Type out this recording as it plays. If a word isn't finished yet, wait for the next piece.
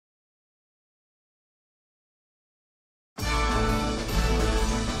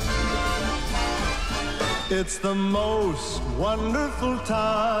It's the most wonderful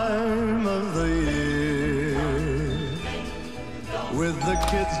time of the year, with the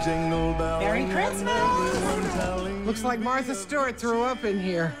kids jingle belling. Merry Christmas! Looks like Martha Stewart threw up in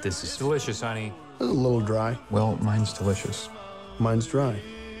here. This is delicious, honey. It's a little dry. Well, mine's delicious. Mine's dry.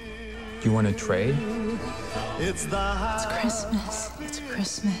 Do you want to trade? It's Christmas. It's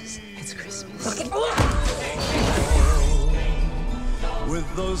Christmas. It's Christmas. Okay.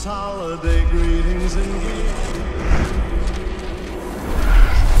 with those holiday greetings and gifts.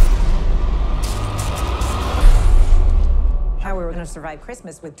 How we were going to survive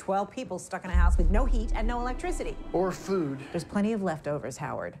Christmas with 12 people stuck in a house with no heat and no electricity. Or food. There's plenty of leftovers,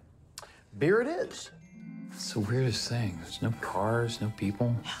 Howard. Beer it is. It's the weirdest thing. There's no cars, no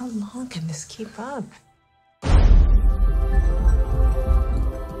people. How long can this keep up?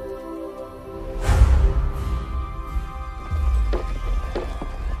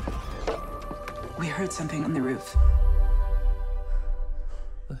 We heard something on the roof.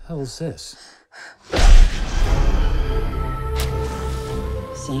 The hell's this?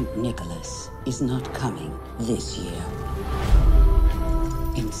 Saint Nicholas is not coming this year.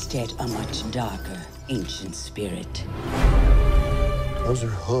 Instead, a much darker, ancient spirit. Those are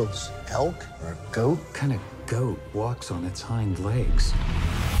hooves. Elk or a goat? What kind of goat walks on its hind legs?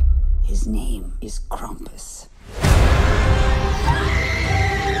 His name is Krampus.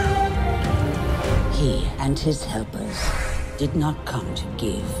 He and his helpers did not come to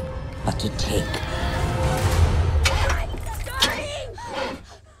give, but to take.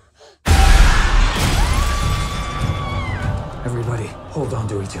 Everybody, hold on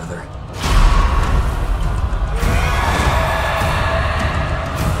to each other.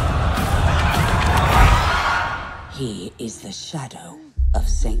 He is the shadow of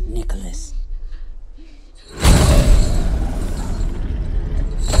Saint Nicholas.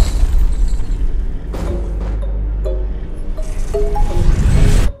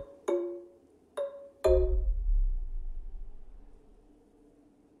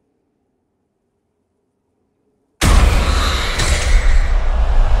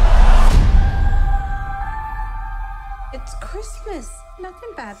 It's Christmas. Nothing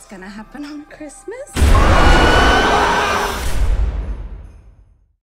bad's gonna happen on Christmas.